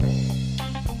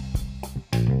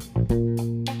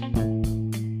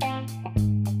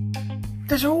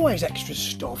There's always extra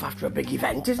stuff after a big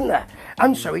event, isn't there?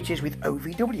 And so it is with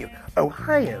OVW,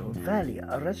 Ohio Valley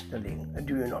Wrestling.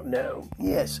 Do you not know?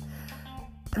 Yes.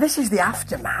 This is the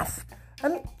aftermath,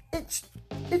 and it's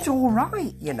all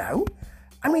right, you know.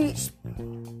 I mean, it's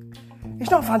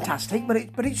not fantastic, but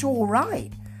it's all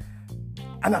right,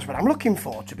 and that's what I'm looking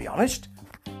for, to be honest.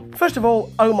 First of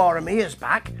all, Omar Amir's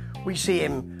back. We see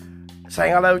him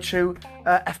saying hello to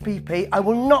FPP. I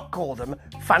will not call them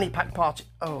Fanny Pack Party.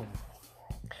 Oh.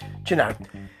 Do you know?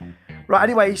 Right,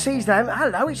 anyway, he sees them.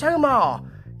 Hello, it's Omar.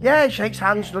 Yeah, he shakes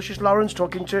hands. Lucius Lawrence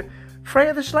talking to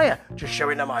Freya the Slayer, just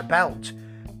showing her my belt.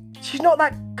 She's not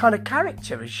that kind of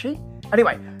character, is she?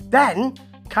 Anyway, then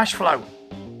Cash Flow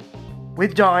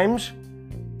with Dimes.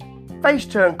 Face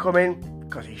turn coming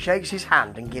because he shakes his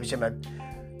hand and gives him a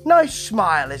nice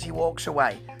smile as he walks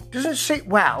away. Doesn't sit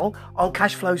well on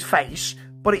Cash Flow's face,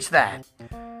 but it's there.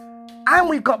 And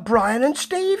we've got Brian and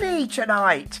Stevie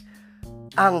tonight.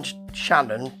 And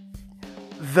Shannon,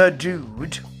 the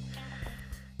dude.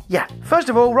 Yeah, first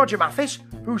of all, Roger Mathis,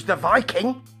 who's the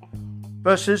Viking,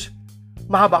 versus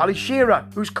Mahabali Shera,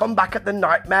 who's come back at the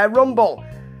Nightmare Rumble.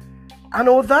 And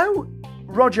although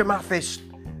Roger Mathis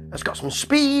has got some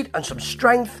speed and some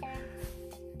strength,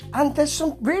 and there's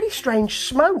some really strange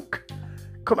smoke.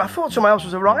 I thought someone else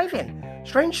was arriving.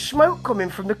 Strange smoke coming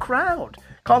from the crowd.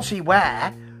 Can't see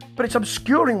where, but it's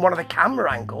obscuring one of the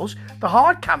camera angles. The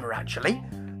hard camera, actually.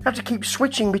 You have to keep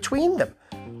switching between them.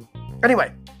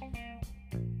 Anyway,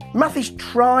 Mathis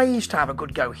tries to have a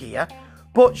good go here,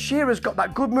 but Shera's got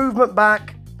that good movement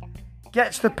back,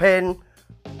 gets the pin.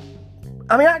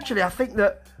 I mean, actually, I think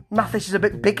that Mathis is a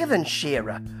bit bigger than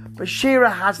Shera, but Shera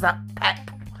has that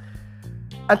pep.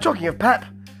 And talking of pep,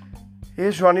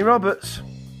 here's Ronnie Roberts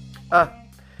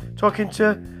talking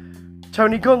to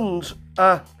Tony Guns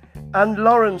and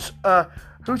Lawrence,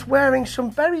 who's wearing some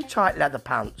very tight leather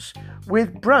pants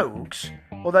with brogues,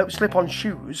 although slip-on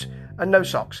shoes and no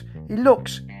socks. He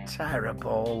looks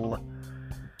terrible,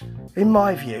 in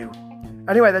my view.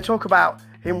 Anyway, they talk about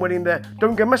him winning the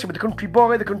Don't Get Messy with the Country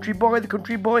Boy, the Country Boy, the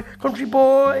Country Boy, Country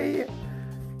Boy.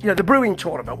 You know, the brewing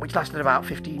tournament, which lasted about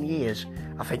 15 years,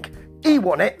 I think. He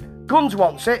won it. Guns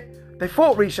wants it. They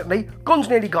fought recently. Guns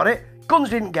nearly got it. Guns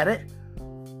didn't get it.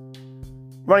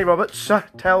 Ronnie Roberts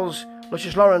tells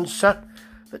Lucius Lawrence that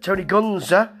Tony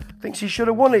Guns thinks he should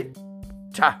have won it.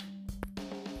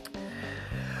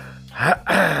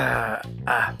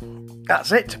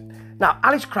 That's it. Now,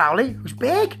 Alice Crowley, who's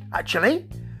big, actually.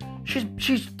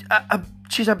 She's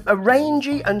a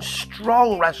rangy and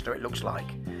strong wrestler, it looks like.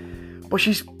 But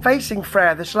she's facing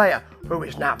Freya the Slayer, who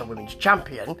is now the women's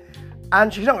champion.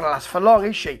 And she's not going to last for long,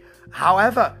 is she?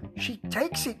 However, she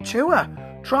takes it to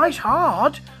her, tries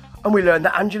hard, and we learn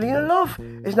that Angelina Love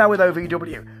is now with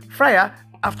OVW. Freya,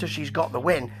 after she's got the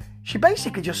win, she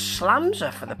basically just slams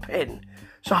her for the pin.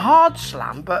 It's a hard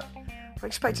slam, but I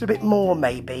expected a bit more,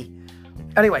 maybe.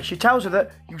 Anyway, she tells her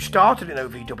that you started in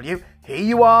OVW, here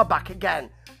you are back again.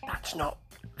 That's not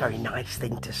a very nice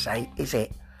thing to say, is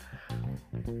it?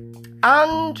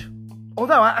 And,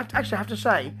 although I actually have to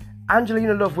say,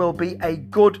 Angelina Love will be a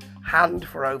good hand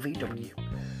for OVW.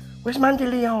 Where's Mandy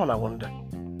Leon, I wonder?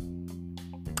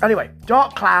 Anyway,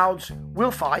 Dark Clouds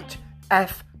will fight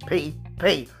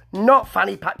FPP, not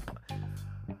Fanny Pack.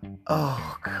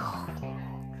 Oh, God.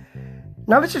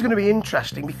 Now, this is going to be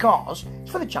interesting because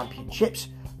it's for the championships,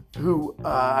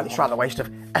 and it's around the waist of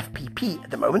FPP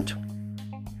at the moment.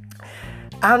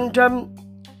 And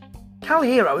Cal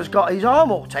Hero has got his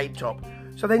arm all taped up,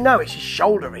 so they know it's a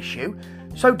shoulder issue.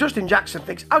 So Dustin Jackson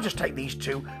thinks, I'll just take these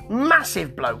two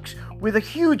massive blokes with a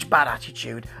huge bad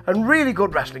attitude and really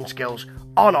good wrestling skills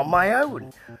on my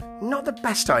own. Not the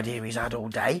best idea he's had all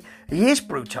day. He is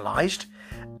brutalised.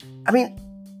 I mean,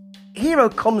 Hero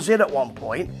comes in at one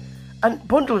point and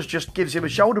Bundles just gives him a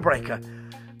shoulder breaker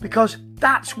because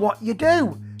that's what you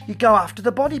do. You go after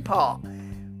the body part.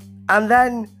 And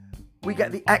then we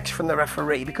get the X from the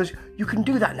referee because you can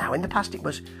do that now. In the past it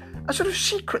was a sort of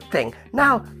secret thing.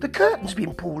 Now the curtain's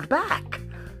been pulled back.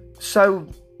 So,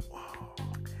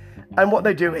 and what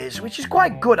they do is, which is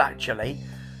quite good actually,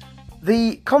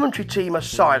 the commentary team are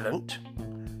silent.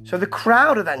 So the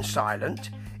crowd are then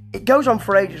silent. It goes on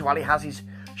for ages while he has his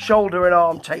shoulder and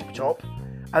arm taped up.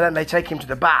 And then they take him to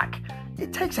the back.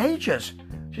 It takes ages.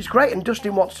 She's great, and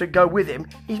Dustin wants to go with him.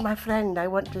 He's my friend, I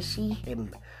want to see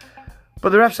him. But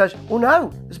the ref says, oh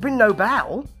no, there's been no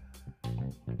bell.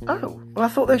 Oh, well I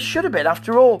thought there should have been.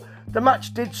 After all, the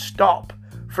match did stop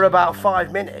for about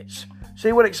 5 minutes. So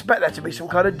you would expect there to be some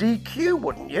kind of DQ,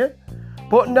 wouldn't you?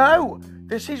 But no,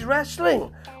 this is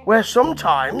wrestling, where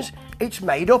sometimes it's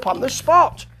made up on the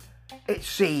spot, it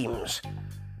seems.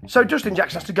 So Dustin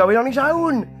Jackson has to go in on his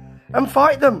own and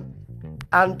fight them.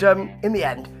 And in the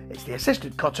end, it's the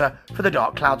assisted cutter for the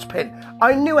Dark Clouds pin.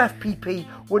 I knew FPP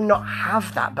would not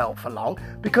have that belt for long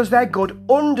because they're good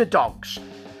underdogs.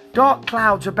 Dark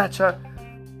Clouds are better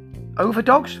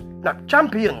overdogs? No,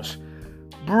 champions.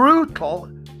 Brutal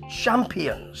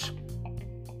champions.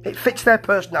 It fits their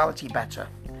personality better.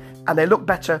 And they look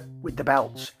better with the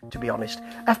belts, to be honest.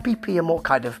 FPP are more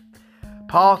kind of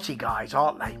party guys,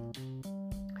 aren't they?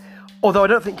 Although I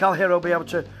don't think Al Hero will be able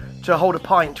to hold a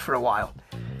pint for a while.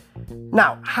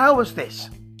 Now, how was this?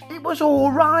 It was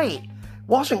all right.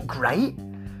 Wasn't great.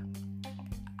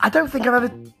 I don't think I've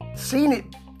ever seen it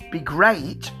be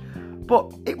great,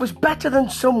 but it was better than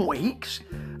some weeks,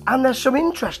 and there's some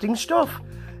interesting stuff.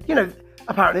 You know,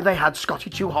 apparently they had Scotty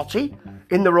 2 Hotty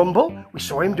in the Rumble. We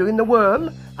saw him doing the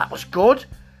worm. That was good.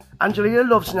 Angelina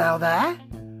Love's now there.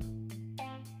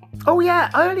 Oh yeah,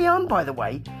 early on, by the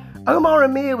way, Omar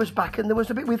Amir was back and there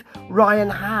was a bit with Ryan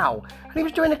Howe. And he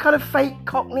was doing a kind of fake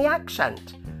Cockney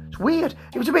accent. It's weird.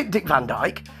 It was a bit Dick Van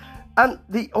Dyke. And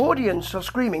the audience are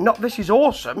screaming, not "this is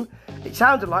awesome." It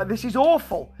sounded like "this is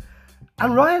awful."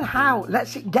 And Ryan Howe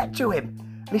lets it get to him.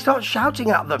 And he starts shouting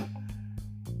at them.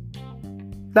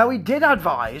 Now, he did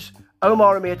advise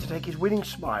Omar Amir to take his winning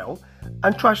smile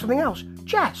and try something else.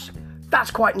 Chess.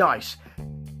 That's quite nice.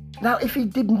 Now, if he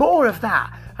did more of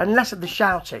that and less of the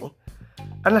shouting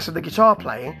and less of the guitar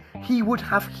playing, he would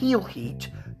have heel heat,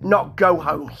 not go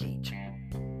home heat.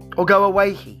 Or go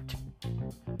away heat.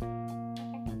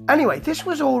 Anyway, this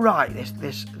was all right,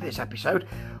 this episode.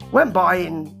 Went by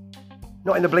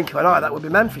not in the blink of an eye, that would be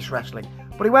Memphis Wrestling,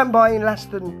 but it went by in less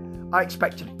than I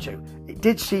expected it to. It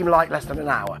did seem like less than an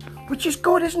hour, which is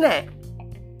good, isn't it?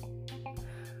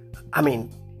 I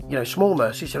mean, you know, small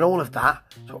mercies and all of that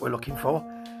is what we're looking for.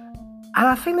 And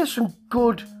I think there's some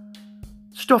good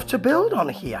stuff to build on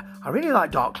here. I really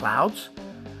like Dark Clouds.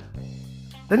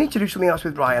 They need to do something else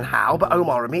with Ryan Howe, but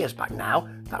Omar Amir's back now.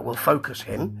 That will focus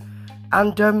him.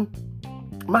 And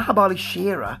Mahabali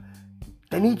Shira,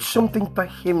 they need something for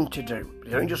him to do.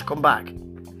 He don't just come back.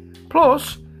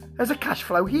 Plus, there's a cash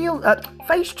flow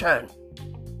face turn.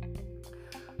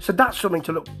 So that's something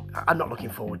to look... I'm not looking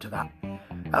forward to that.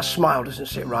 That smile doesn't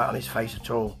sit right on his face at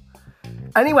all.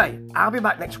 Anyway, I'll be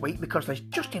back next week because there's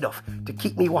just enough to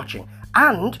keep me watching.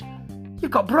 And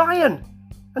you've got Brian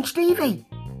and Stevie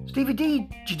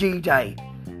D Day,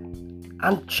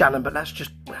 and Shannon, but that's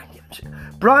just...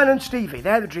 Brian and Stevie,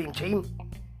 they're the dream team.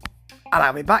 And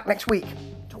I'll be back next week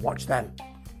to watch them,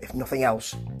 if nothing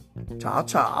else.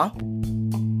 Ta-ta.